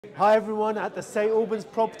Hi everyone at the St Albans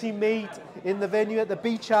property meet in the venue at the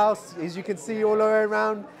beach house. As you can see all the way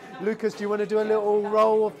around. Lucas, do you want to do a little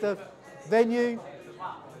roll of the venue?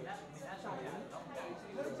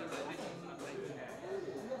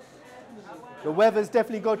 The weather's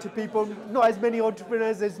definitely got to people, not as many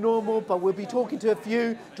entrepreneurs as normal, but we'll be talking to a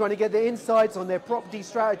few, trying to get the insights on their property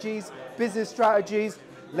strategies, business strategies.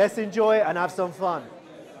 Let's enjoy it and have some fun.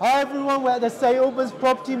 Hi everyone, we're at the St Albans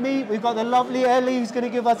property meet. We've got the lovely Ellie who's going to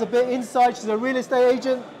give us a bit of insight. She's a real estate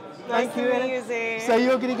agent. Thank you, Ellie. So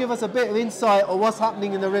you're going to give us a bit of insight on what's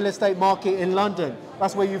happening in the real estate market in London.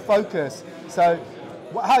 That's where you focus. So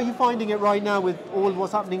how are you finding it right now with all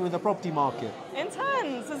what's happening with the property market?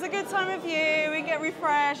 Intense. It's a good time of year. We get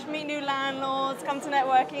refreshed, meet new landlords, come to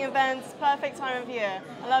networking events. Perfect time of year.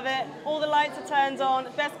 I love it. All the lights are turned on.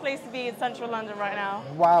 Best place to be in central London right now.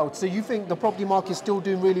 Wow. So you think the property market is still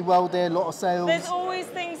doing really well there? A lot of sales? There's always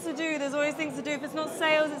things to do. There's always things to do. If it's not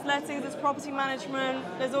sales, it's lettings, it's property management.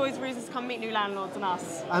 There's always reasons to come meet new landlords and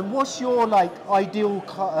us. And what's your ideal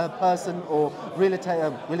person or real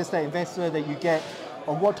estate investor that you get?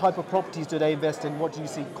 On what type of properties do they invest in? What do you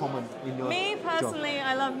see common in your Me personally, job?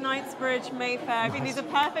 I love Knightsbridge, Mayfair. I think these are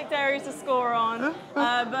perfect areas to score on.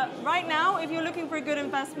 But right now, if you're looking for a good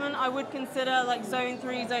investment, I would consider like Zone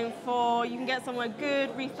 3, Zone 4. You can get somewhere good,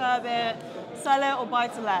 refurb it, sell it, or buy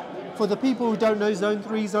to let. For the people who don't know Zone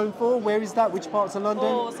 3, Zone 4, where is that? Which parts of London?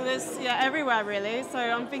 Oh, so there's everywhere really. So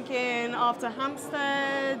I'm thinking after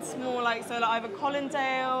Hampstead, more like either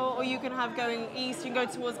Colindale, or you can have going east. You can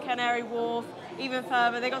go towards Canary Wharf, even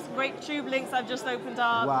further. They got some great tube links that have just opened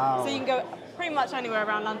up. Wow. So you can go pretty much anywhere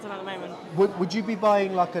around London at the moment. Would you be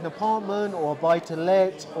buying like an apartment or a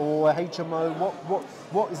buy-to-let or a HMO?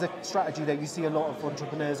 What is a strategy that you see a lot of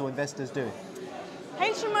entrepreneurs or investors doing?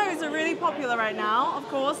 HMOs are really popular right now, of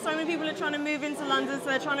course. So many people are trying to move into London, so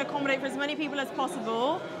they're trying to accommodate for as many people as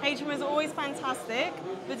possible. HMOs are always fantastic,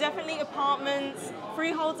 but definitely apartments.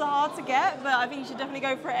 Freeholds are hard to get, but I think you should definitely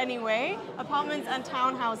go for it anyway. Apartments and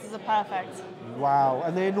townhouses are perfect. Wow,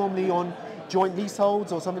 and they're normally on joint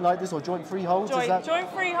leaseholds or something like this, or joint freeholds? Joint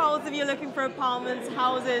freeholds if you're looking for apartments,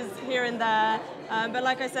 houses here and there. But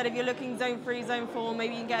like I said, if you're looking Zone 3, Zone 4,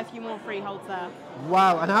 maybe you can get a few more freeholds there.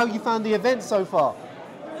 Wow, and how have you found the event so far?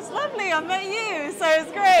 It's lovely, I've met you, so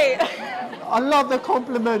it's great. I love the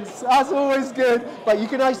compliments, that's always good. But you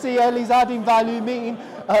can actually see Ellie's adding value, meeting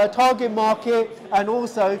target market, and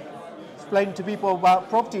also explaining to people about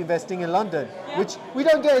property investing in London, which we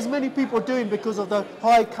don't get as many people doing because of the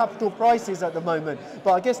high capital prices at the moment.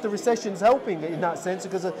 But I guess the recession's helping in that sense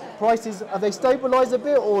because the prices, are they stabilised a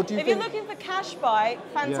bit, or do you If think... you're looking for cash buy,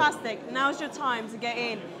 fantastic, now's your time to get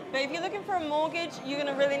in. But if you're looking for a mortgage, you're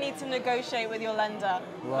going to really need to negotiate with your lender.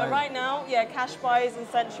 But right now, cash buys in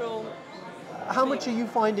central. How much are you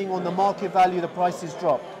finding on the market value the prices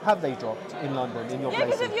drop? Have they dropped in London, in your places? Yeah,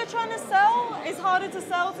 because if you're trying to sell, it's harder to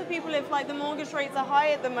sell to people if the mortgage rates are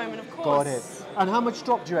high at the moment, of course. Got it. And how much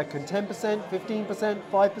drop do you reckon? 10%, 15%,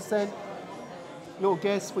 5%? Little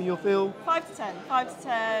guess for your feel? 5 to 10. 5 to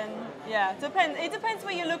 10. Yeah, depends. It depends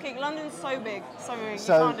where you're looking. London's so big, so you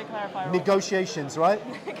can't declare a fire. Negotiations, right?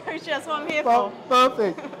 Negotiations, that's what I'm here for.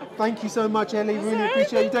 Perfect. Thank you so much, Ellie. Really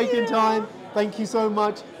appreciate you taking time. Thank you so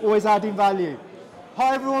much. Always adding value.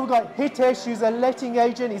 Hi everyone, we've got Hitesh, who's a letting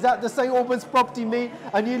agent. He's at the St Albans property meet,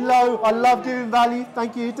 and you know I love giving value.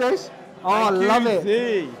 Thank you, Hitesh. Oh, I love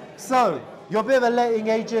it. So, you're a bit of a letting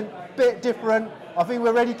agent, bit different. I think we're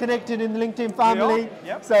already connected in the LinkedIn family,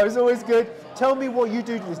 so it's always good. Tell me what you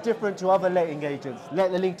do is different to other letting agents.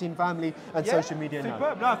 Let the LinkedIn family and social media know.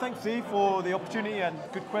 Superb. No, thanks, Steve, for the opportunity and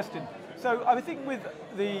good question. So I think with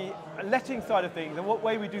the letting side of things and what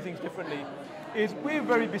way we do things differently is we're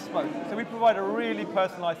very bespoke. So we provide a really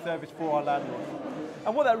personalised service for our landlords.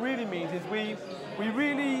 And what that really means is we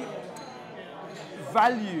really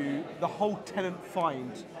value the whole tenant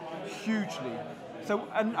find hugely. So,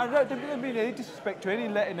 and I don't mean any disrespect to any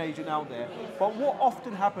letting agent out there, but what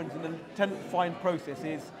often happens in the tenant find process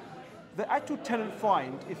is the actual tenant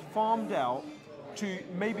find is farmed out to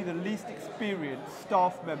maybe the least experienced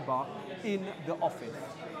staff member in the office.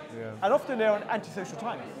 And often they're on antisocial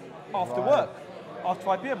times, after work, after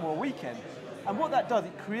 5 p.m. or a weekend. And what that does,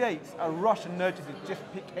 it creates a rush and urgency to just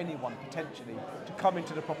pick anyone, potentially, to come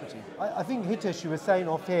into the property. I think, Hitesh, you were saying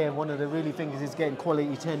off here, one of the really things is getting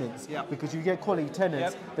quality tenants. Because you get quality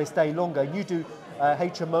tenants, they stay longer. You do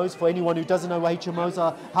HMOs, for anyone who doesn't know what HMOs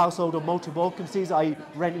are, household or multiple occupancies, i.e.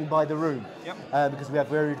 renting by the room. Because we have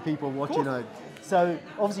varied people watching. So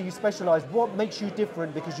obviously you specialise. What makes you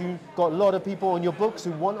different? Because you've got a lot of people on your books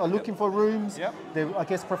who are looking for rooms. Yep. They're, I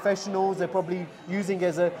guess, professionals. They're probably using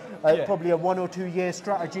as probably a 1 or 2 year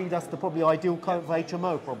strategy. That's the probably ideal code for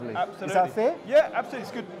HMO, probably. Absolutely. Is that fair? Yeah,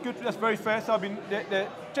 absolutely. It's good. That's very fair. So I mean,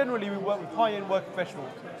 generally we work with high-end work professionals.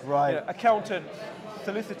 Right. You know, accountants,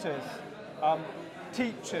 solicitors,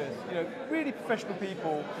 teachers. You know, really professional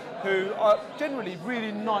people who are generally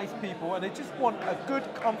really nice people, and they just want a good,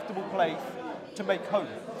 comfortable place to make home.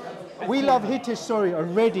 We love Hitesh, sorry,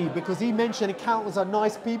 already because he mentioned accountants are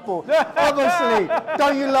nice people. Obviously,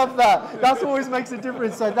 don't you love that? That always makes a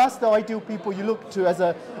difference. So that's the ideal people you look to as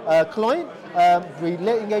a client. The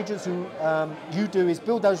letting agents who you do is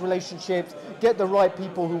build those relationships, get the right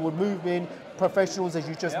people who will move in, professionals as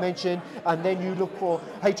you just mentioned, and then you look for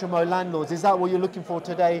HMO landlords. Is that what you're looking for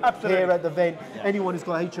today? Absolutely. Here at the event? Yeah. Anyone who's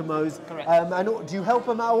got HMOs. Correct. And do you help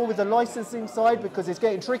them out all with the licensing side? Because it's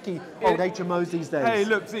getting tricky on HMOs these days. Hey,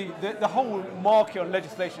 look, see, the whole market on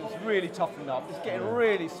legislation is really toughening up. It's getting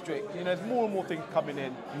really strict. You know, there's more and more things coming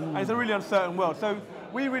in, and it's a really uncertain world. So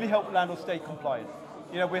we really help landlords stay compliant.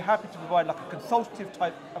 You know, we're happy to provide like a consultative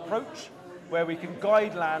type approach where we can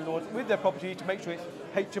guide landlords with their property to make sure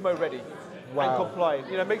it's HMO ready. And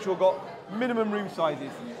compliant. You know, make sure we've got minimum room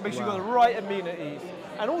sizes, make sure you've got the right amenities,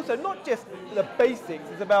 and also not just the basics,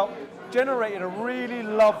 it's about generating a really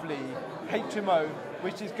lovely HMO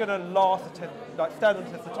which is going to last, stand on the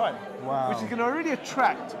test of time, which is going to really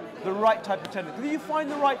attract the right type of tenant. Because if you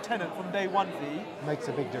find the right tenant from day one, makes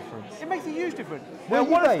a big difference. It makes a huge difference. Where they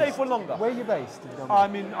want to stay for longer. Where are you based? I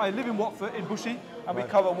mean, I live in Watford, in Bushey, and we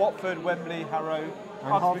cover Watford, Wembley, Harrow,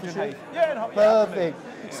 Hertfordshire? Yeah, perfect.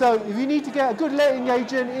 So if you need to get a good letting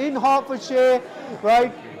agent in Hertfordshire,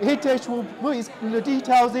 right, Hitesh will put the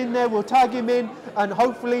details in there, we'll tag him in, and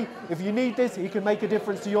hopefully if you need this, he can make a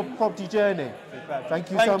difference to your property journey.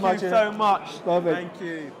 Thank you so much. Thank you so much. Perfect. Thank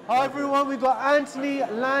you. Hi everyone, we've got Anthony,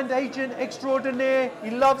 land agent extraordinaire. He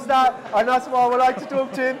loves that, and that's why I would like to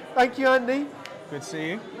talk to him. Thank you, Anthony. Good to see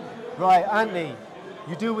you. Right, Anthony,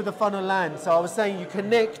 you deal with the funnel land. So I was saying you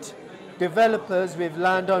connect developers with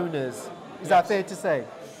landowners. Is that fair to say?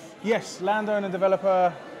 Yes, landowner,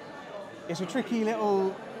 developer, it's a tricky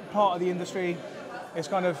little part of the industry. It's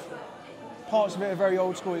kind of, parts of it are very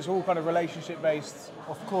old school, it's all kind of relationship based.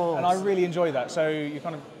 Of course. And I really enjoy that. So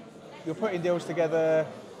you're putting deals together.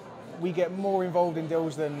 We get more involved in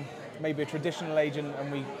deals than maybe a traditional agent,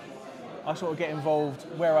 and I sort of get involved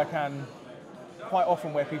where I can, quite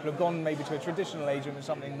often where people have gone maybe to a traditional agent with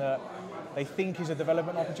something that they think is a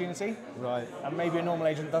development opportunity. Right. And maybe a normal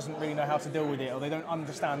agent doesn't really know how to deal with it, or they don't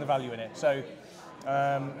understand the value in it. So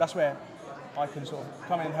that's where I can sort of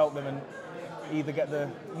come in and help them and either get the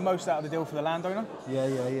most out of the deal for the landowner,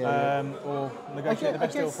 or negotiate the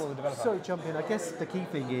best deal for the developer. Sorry, jump in. I guess the key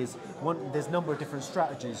thing is, there's a number of different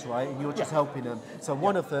strategies, right? And you're just helping them. So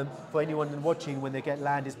one of them, for anyone watching when they get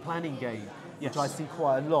land, is planning game, which I see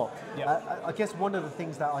quite a lot. I guess one of the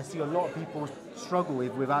things that I see a lot of people struggle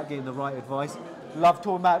with without getting the right advice, love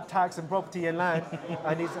talking about tax and property and land,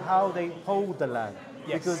 and is how they hold the land.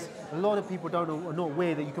 Because a lot of people are not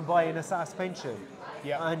aware that you can buy in a SAS pension.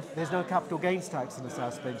 And there's no capital gains tax in a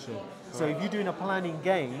SAS pension. So if you're doing a planning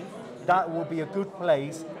gain, that will be a good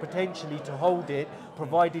place potentially to hold it,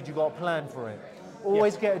 provided you got a plan for it.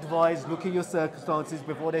 Always get advice, look at your circumstances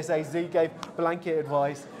before they say Z gave blanket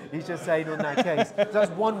advice. He's just saying on that case.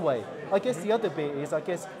 That's one way. I guess the other bit is, I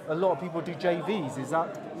guess a lot of people do JVs. Is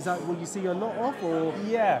that what you see a lot of? Or?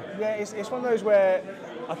 Yeah, it's one of those where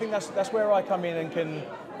I think that's where I come in and can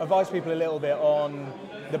advise people a little bit on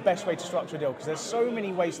the best way to structure a deal, because there's so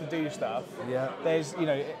many ways to do stuff. There's,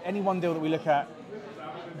 any one deal that we look at,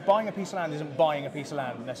 buying a piece of land isn't buying a piece of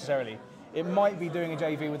land necessarily. It might be doing a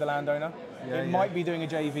JV with the landowner. It might be doing a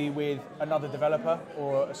JV with another developer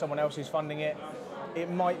or someone else who's funding it. It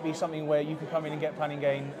might be something where you can come in and get planning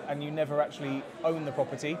gain and you never actually own the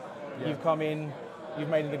property. You've come in, you've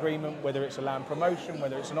made an agreement, whether it's a land promotion,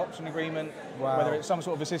 whether it's an option agreement, whether it's some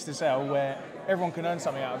sort of assisted sale where everyone can earn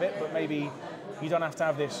something out of it, but maybe you don't have to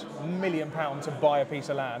have this £1 million to buy a piece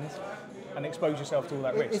of land and expose yourself to all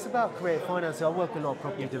that risk. It's about creative finance. I work with a lot of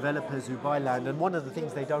property developers who buy land, and one of the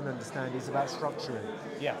things they don't understand is about structuring.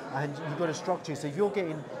 And you've got to structure. So if you're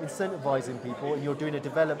getting incentivizing people and you're doing a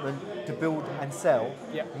development to build and sell,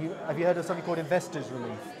 have you heard of something called investors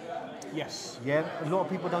relief? Yes. Yeah, a lot of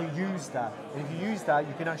people don't use that. And if you use that,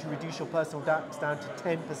 you can actually reduce your personal tax down to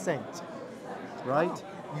 10%, right?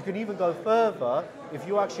 You can even go further if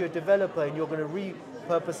you're actually a developer and you're going to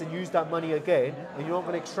repurpose and use that money again, and you're not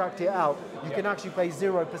going to extract it out, you can actually pay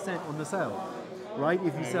 0% on the sale, right?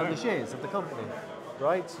 If you sell the shares of the company.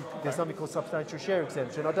 right? So there's something called substantial share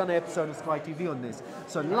exemption. I've done an episode of Sky TV on this.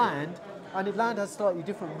 So land has slightly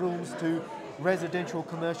different rules to residential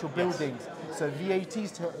commercial buildings. So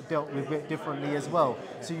VAT's dealt with it differently as well.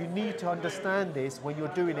 So you need to understand this when you're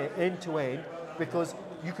doing it end to end, because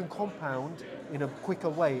you can compound in a quicker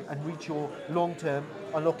way and reach your long-term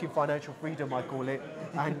unlocking financial freedom, I call it,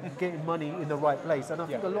 and getting money in the right place. And I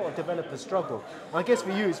think a lot of developers struggle. I guess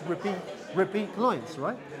for you, it's repeat clients,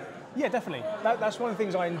 right? Yeah, definitely. That's one of the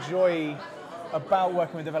things I enjoy about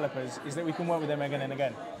working with developers, is that we can work with them again and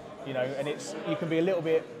again. You know, and you can be a little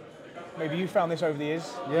bit, maybe you found this over the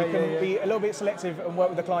years, you can be a little bit selective and work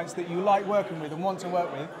with the clients that you like working with and want to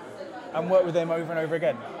work with, and work with them over and over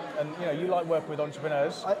again. And you know, you like working with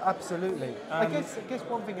entrepreneurs. Absolutely. I guess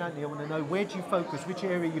one thing, Andy, I want to know, where do you focus? Which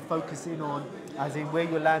area are you focusing on, as in where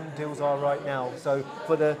your land deals are right now? So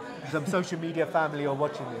for the social media family are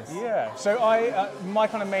watching this. Yeah. So my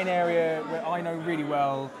kind of main area where I know really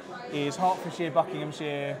well is Hertfordshire,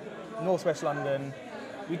 Buckinghamshire, Northwest London.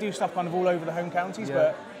 We do stuff kind of all over the home counties,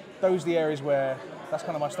 but those are the areas where that's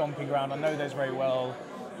kind of my stomping ground. I know those very well.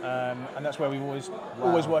 And that's where we've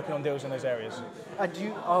always working on deals in those areas.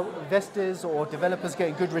 And are investors or developers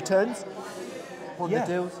getting good returns on the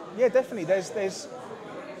deals? Yeah, definitely. There's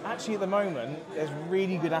actually at the moment there's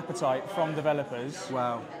really good appetite from developers.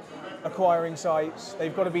 Wow. Acquiring sites.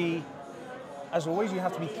 They've got to be, as always, you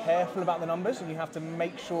have to be careful about the numbers, and you have to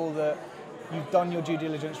make sure that you've done your due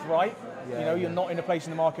diligence right. Yeah, you know, you're not in a place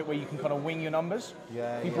in the market where you can kind of wing your numbers.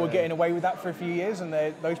 People are getting away with that for a few years, and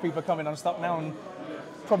those people are coming unstuck now and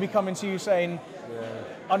probably coming to you saying,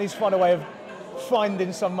 I need to find a way of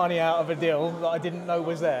finding some money out of a deal that I didn't know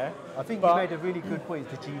was there. I think you made a really good point,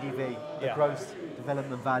 the GDV, the gross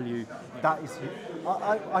development value. That is,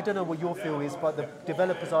 I don't know what your feel is, but the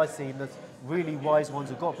developers I've seen, the really wise ones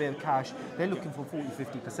who've got a bit of cash, they're looking for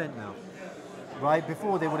 40-50% now. Right?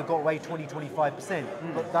 Before they would have got away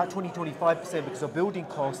 20-25%, but that 20-25% because of building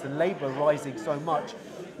costs and labour rising so much,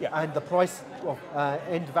 and the price of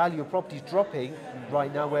end value of properties dropping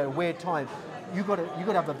right now, we're at a weird time. You got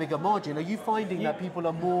to have a bigger margin. Are you finding that people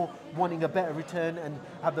are more wanting a better return and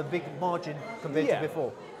have a big margin compared to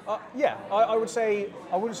before? I would say,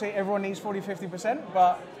 I wouldn't say everyone needs 40-50%,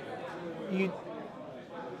 but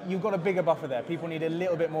you've got a bigger buffer there. People need a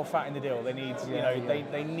little bit more fat in the deal. They need,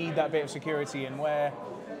 they need that bit of security, and where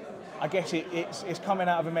I guess it's coming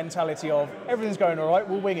out of a mentality of everything's going all right,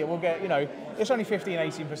 we'll wing it, we'll get, it's only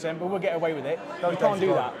 15-18%, but we'll get away with it. You can't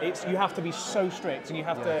do that. You have to be so strict, and you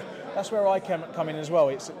have to. That's where I come in as well.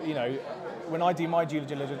 It's when I do my due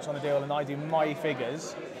diligence on a deal and I do my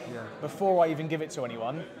figures, before I even give it to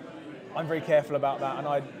anyone, I'm very careful about that.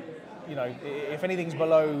 And if anything's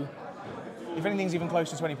below. If anything's even close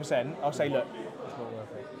to 20%, I'll say, look,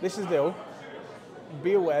 this is the deal.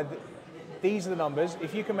 Be aware that these are the numbers.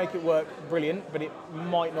 If you can make it work, brilliant, but it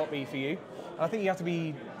might not be for you. And I think you have to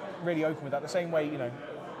be really open with that. The same way,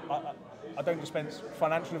 I don't dispense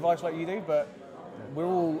financial advice like you do, but we're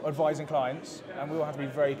all advising clients, and we all have to be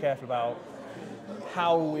very careful about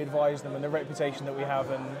how we advise them and the reputation that we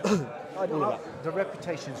have, and all of that. The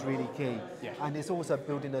reputation is really key, and it's also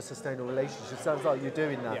building a sustainable relationship. Sounds like you're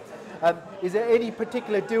doing that. Is there any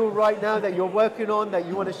particular deal right now that you're working on that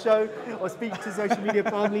you want to show or speak to social media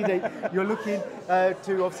family that you're looking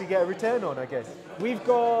to obviously get a return on, I guess? We've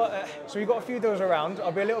got a few deals around.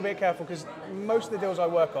 I'll be a little bit careful because most of the deals I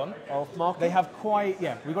work on, off market. They have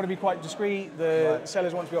we've got to be quite discreet. The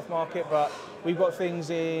sellers want to be off market, but we've got things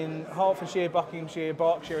in Hertfordshire, Buckinghamshire,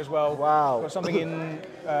 Berkshire as well. Wow. We've got something in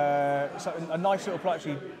a nice little plot,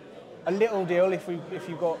 actually, a little deal if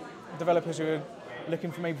you've got developers who are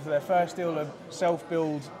looking for their first deal, a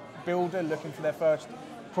self-build builder looking for their first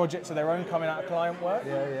projects of their own coming out of client work.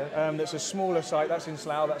 That's a smaller site. That's in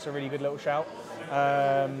Slough. That's a really good little shout.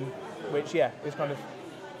 Which is kind of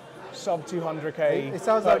sub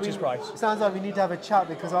 200k purchase price. It sounds like we need to have a chat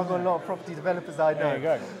because I've got a lot of property developers I know. There you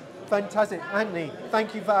go. Fantastic. Anthony,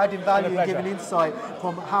 thank you for adding value and giving insight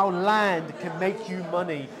from how land can make you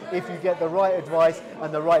money if you get the right advice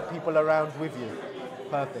and the right people around with you.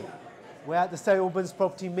 Perfect. We're at the St Albans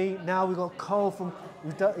property meet. Now we've got Cole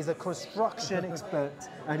he's a construction expert,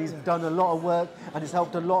 and he's done a lot of work and he's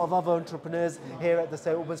helped a lot of other entrepreneurs here at the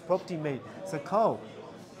St Albans property meet. So Cole,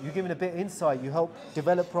 you're giving a bit of insight. You help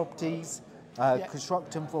develop properties,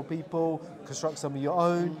 construct them for people, construct some of your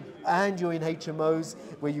own, and you're in HMOs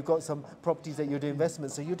where you've got some properties that you're doing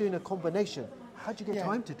investments. So you're doing a combination. How do you get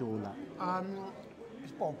time to do all that?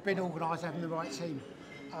 It's been organised, having the right team.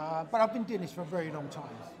 But I've been doing this for a very long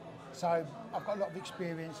time. So I've got a lot of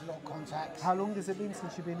experience, a lot of contacts. How long has it been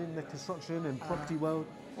since you've been in the construction and property world?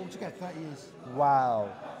 Altogether 30 years. Wow.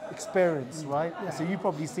 experience, right? Yeah. So you've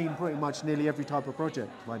probably seen pretty much nearly every type of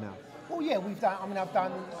project by now. Well, yeah, we've done. I mean,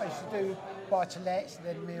 I used to do buy-to-lets, and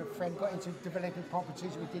then me and a friend got into developing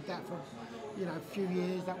properties. We did that for, a few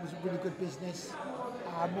years. That was a really good business.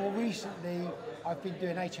 More recently, I've been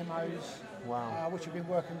doing HMOs, which have been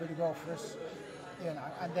working really well for us.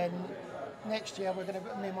 And then next year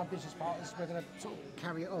me and my business partners, we're going to sort of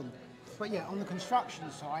carry it on. But yeah, on the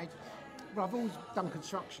construction side, well, I've always done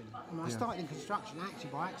construction. I started in construction actually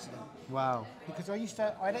by accident. Wow. Because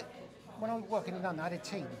when I was working in London, I had a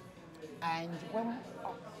team. And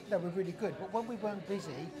they were really good, but when we weren't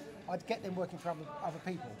busy, I'd get them working for other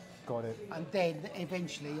people. Got it. And then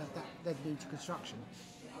eventually they'd move to construction.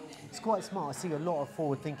 It's quite smart. I see a lot of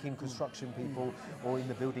forward-thinking construction people or in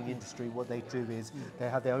the building industry, what they do is they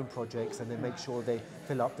have their own projects and they make sure they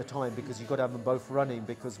fill up the time, because you've got to have them both running,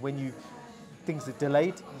 because when things are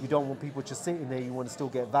delayed, you don't want people just sitting there, you want to still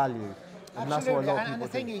get value. And absolutely. That's what a lot of people and the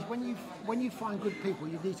thing is, when you find good people,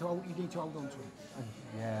 you need to hold on to them.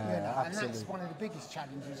 Yeah, absolutely. And that's one of the biggest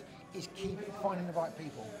challenges, is finding the right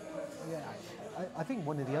people. I think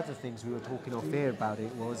one of the other things we were talking off air about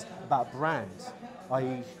it was about brands.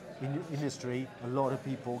 I.e., in the industry, a lot of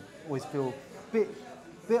people always feel a bit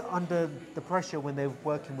under the pressure when they're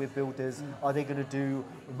working with builders. Are they going to do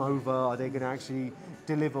them over? Are they going to actually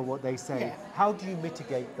deliver what they say? Yeah. How do you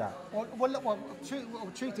mitigate that? Well,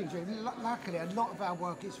 two things really. Luckily, a lot of our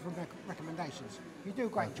work is from recommendations. You do a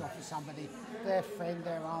great job for somebody, their friend,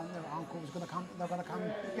 their aunt, their uncle is going to come. They're going to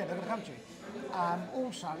come to you.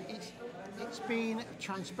 Also, it's been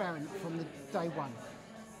transparent from the day one.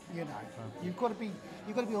 You've got to be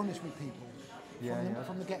honest with people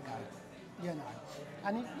from the get-go.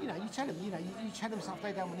 And you tell them, you tell them stuff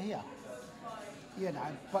they don't want to hear.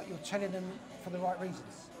 But you're telling them for the right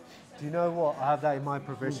reasons. Do you know what? I have that in my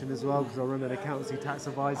profession as well, because I run an accountancy tax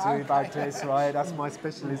advisory about this, right? That's my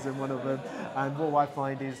specialism, one of them. And what I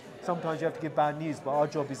find is sometimes you have to give bad news, but our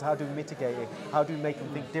job is how do we mitigate it? How do we make them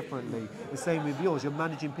think differently? The same with yours. You're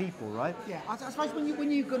managing people, right? Yeah, I suppose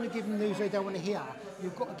when you're going to give them news they don't want to hear,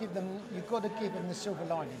 you've got to give them the silver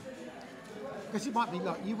lining. Because it might be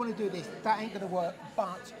like, you want to do this, that ain't going to work,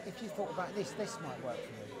 but if you thought about this might work for you.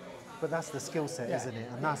 But that's the skill set, isn't it?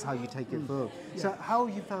 And that's how you take it forward. Yeah. So how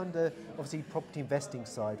have you found the, obviously, property investing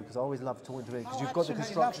side? Because I always love talking to it, because you've got the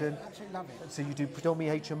construction. Absolutely love it. So you do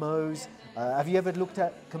predominantly HMOs. Have you ever looked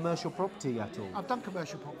at commercial property at all? I've done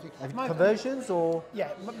commercial property. Have you conversions or? Yeah,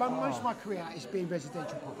 most of my career has been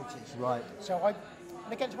residential properties. Right. So and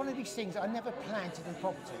again, it's one of these things, I never planned to do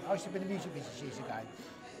property. I used to be in the music business years ago.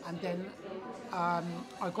 And then I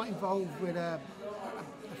got involved with a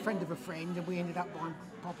friend of a friend, and we ended up buying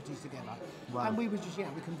properties together. Wow. And we would just,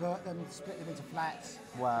 we convert them, split them into flats,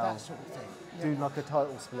 that sort of thing. Do like a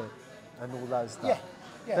title split and all those stuff.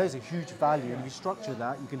 Yeah. There's a huge value, and if you structure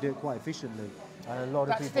that, you can do it quite efficiently. And a lot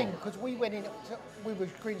of people. That's the thing, because we went in, we were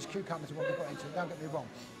green as cucumbers when we got into it, don't get me wrong.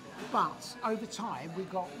 But over time, we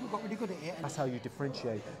got really good at it. That's how you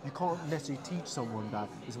differentiate. You can't necessarily teach someone that.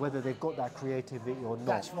 It's whether they've got that creativity or not.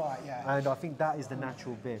 That's right, yeah. And I think that is the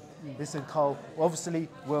natural bit. Listen, Carl, obviously,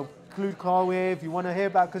 we'll include Carl here. If you want to hear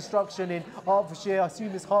about construction in Hertfordshire, I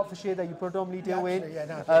assume it's Hertfordshire that you predominantly deal with.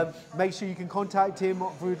 Yeah, make sure you can contact him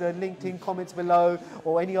through the LinkedIn comments below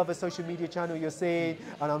or any other social media channel you're seeing.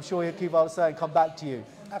 And I'm sure he'll keep upset and come back to you.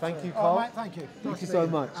 Absolutely. Thank you, Carl. Mate, thank you. Thank you so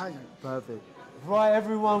much. Perfect. Right,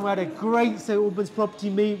 everyone, we had a great St Albans property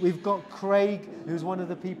meet. We've got Craig, who's one of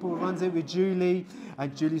the people who runs it with Julie,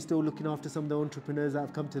 and Julie's still looking after some of the entrepreneurs that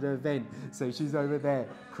have come to the event. So she's over there.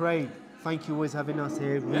 Craig, thank you always having us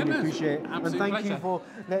here. Really appreciate it. And thank you for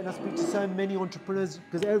letting us speak to so many entrepreneurs,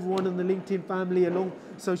 because everyone in the LinkedIn family along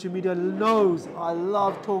social media knows I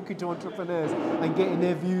love talking to entrepreneurs and getting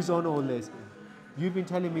their views on all this. You've been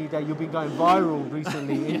telling me that you've been going viral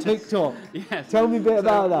recently in TikTok. Yes. Tell me a bit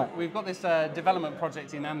about that. We've got this development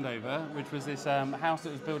project in Andover, which was this house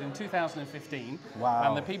that was built in 2015. Wow.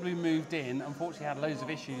 And the people who moved in, unfortunately, had loads of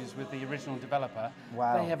issues with the original developer.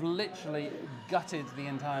 Wow. They have literally gutted the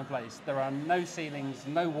entire place. There are no ceilings,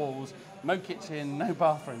 no walls, no kitchen, no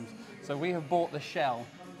bathrooms. So we have bought the shell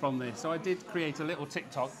from this. So I did create a little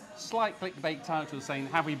TikTok, slight clickbait title saying,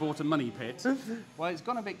 have we bought a money pit? Well, it's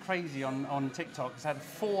gone a bit crazy on TikTok. It's had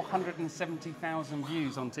 470,000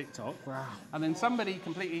 views on TikTok. Wow. And then somebody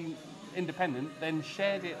completely independent then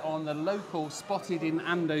shared it on the local Spotted in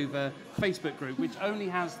Andover Facebook group, which only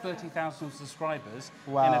has 30,000 subscribers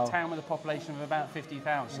in a town with a population of about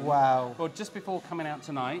 50,000. Wow. Well, just before coming out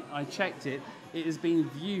tonight, I checked it. It has been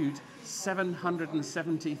viewed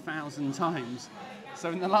 770,000 times. So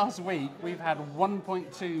in the last week, we've had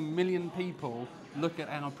 1.2 million people look at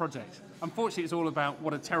our project. Unfortunately, it's all about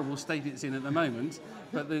what a terrible state it's in at the moment,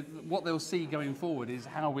 but what they'll see going forward is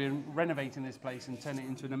how we're renovating this place and turning it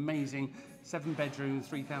into an amazing 7-bedroom,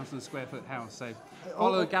 3,000 square foot house. So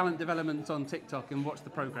follow Gallant Development on TikTok and watch the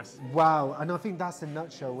progress. Wow, and I think that's a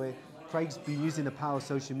nutshell where Craig's been using the power of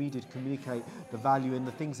social media to communicate the value and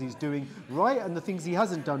the things he's doing right and the things he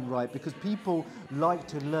hasn't done right, because people like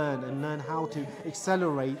to learn and learn how to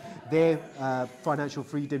accelerate their financial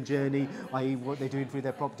freedom journey, i.e. what they're doing through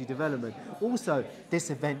their property development. Also, this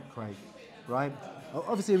event, Craig, right?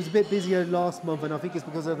 Obviously, it was a bit busier last month, and I think it's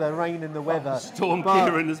because of the rain and the weather. Storm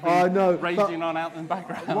Kieran has been raging on out in the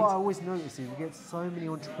background. What I always notice is we get so many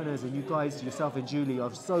entrepreneurs, and you guys, yourself and Julie,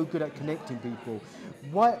 are so good at connecting people.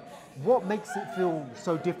 What makes it feel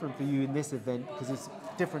so different for you in this event? Because it's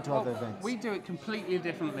different to other events. We do it completely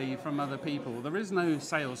differently from other people. There is no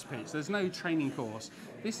sales pitch, there's no training course.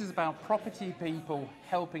 This is about property people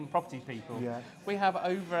helping property people. Yeah. We have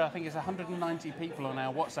over, I think it's 190 people on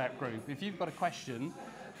our WhatsApp group. If you've got a question,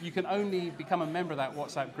 you can only become a member of that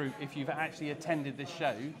WhatsApp group if you've actually attended this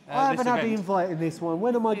show. I haven't had the invite in this one.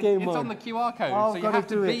 When am I getting It's mine? on the QR code. Oh, so you have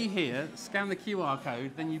to be here, scan the QR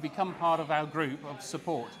code, then you become part of our group of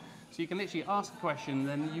support. So you can literally ask a question,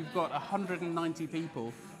 then you've got 190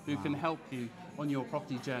 people who can help you on your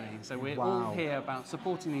property journey. So we're all here about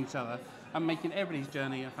supporting each other and making everybody's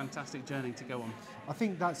journey a fantastic journey to go on. I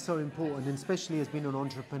think that's so important, and especially as being an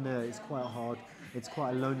entrepreneur, it's quite hard. It's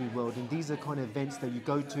quite a lonely world, and these are kind of events that you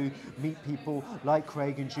go to, meet people like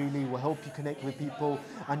Craig and Julie, will help you connect with people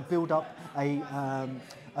and build up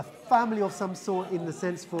a family of some sort, in the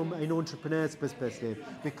sense from an entrepreneur's perspective,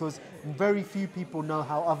 because very few people know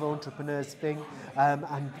how other entrepreneurs think,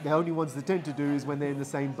 and the only ones that tend to do is when they're in the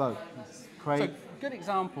same boat. Craig? So, good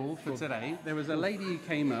example for today, there was a lady who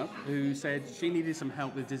came up who said she needed some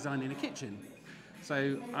help with designing a kitchen.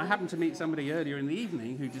 So I happened to meet somebody earlier in the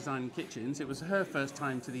evening who designed kitchens. It was her first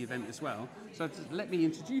time to the event as well. So let me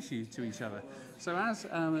introduce you to each other. So as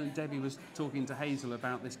Debbie was talking to Hazel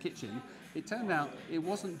about this kitchen, it turned out it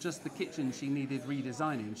wasn't just the kitchen she needed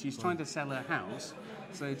redesigning. She's trying to sell her house.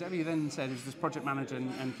 So Debbie then said, as this project manager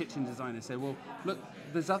and kitchen designer, said, well, look,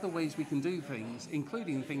 there's other ways we can do things,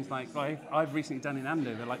 including things like I've recently done in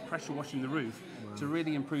Andover, like pressure washing the roof to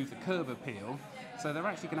really improve the curb appeal. So they're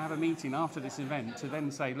actually going to have a meeting after this event to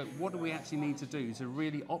then say, look, what do we actually need to do to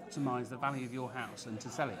really optimise the value of your house and to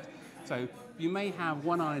sell it? So you may have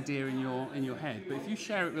one idea in your head, but if you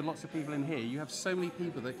share it with lots of people in here, you have so many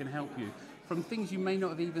people that can help you from things you may not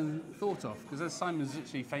have even thought of. Because as Simon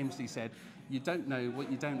Zucchi famously said, you don't know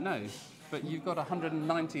what you don't know. But you've got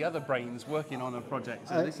 190 other brains working on a project.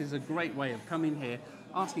 So this is a great way of coming here,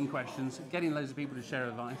 asking questions, getting loads of people to share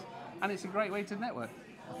advice, and it's a great way to network.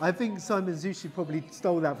 I think Simon Zucchi probably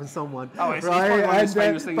stole that from someone. Oh, it's right? probably one of his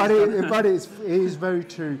famous things. But it is very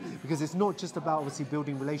true, because it's not just about obviously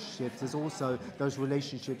building relationships. There's also those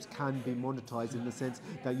relationships can be monetized in the sense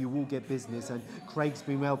that you will get business. And Craig's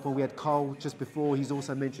been helpful. We had Carl just before. He's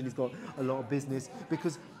also mentioned he's got a lot of business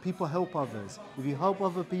because people help others. If you help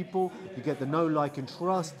other people, you get the know, like, and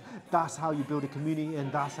trust. That's how you build a community, and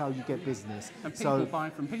that's how you get business. And people buy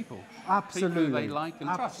from people. Absolutely. People they like and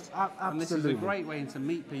trust. Absolutely. And this is a great way to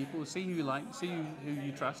meet people, see who you like, see who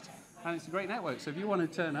you trust, and it's a great network. So if you want to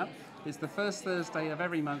turn up, it's the first Thursday of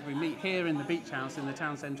every month. We meet here in the Beach House in the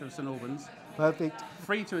town centre of St Albans. Perfect.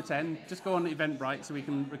 Free to attend. Just go on Eventbrite so we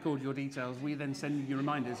can record your details. We then send you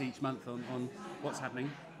reminders each month on what's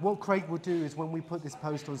happening. What Craig will do is when we put this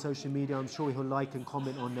post on social media, I'm sure he'll like and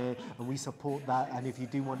comment on there, and we support that. And if you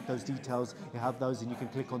do want those details, you have those, and you can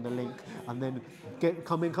click on the link and then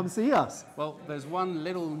come see us. Well, there's one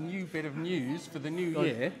little new bit of news for the new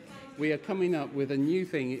year. We are coming up with a new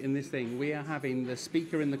thing in this thing. We are having the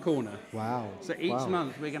speaker in the corner. Wow. So each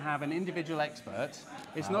month we're going to have an individual expert.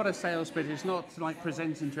 It's not a sales pitch, it's not like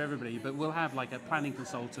presenting to everybody, but we'll have like a planning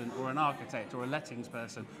consultant or an architect or a lettings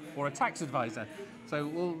person or a tax advisor. So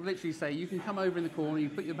we'll literally say, you can come over in the corner, you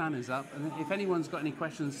put your banners up, and if anyone's got any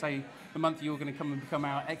questions, say the month you're going to come and become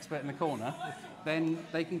our expert in the corner, then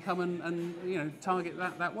they can come and target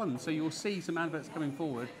that one. So you'll see some adverts coming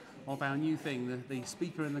forward of our new thing, the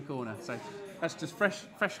speaker in the corner. So that's just fresh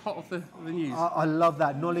hot off the news. I love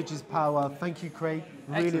that. Knowledge is power. Thank you, Craig.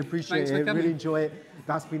 Really Excellent. appreciate Thanks for it. coming. Really enjoy it.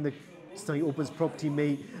 That's been the St Albans Property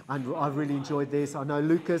Meet, and I've really enjoyed this. I know,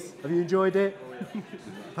 Lucas, have you enjoyed it?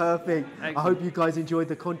 Perfect. Excellent. I hope you guys enjoyed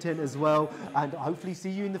the content as well, and hopefully see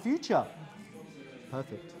you in the future.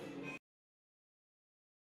 Perfect.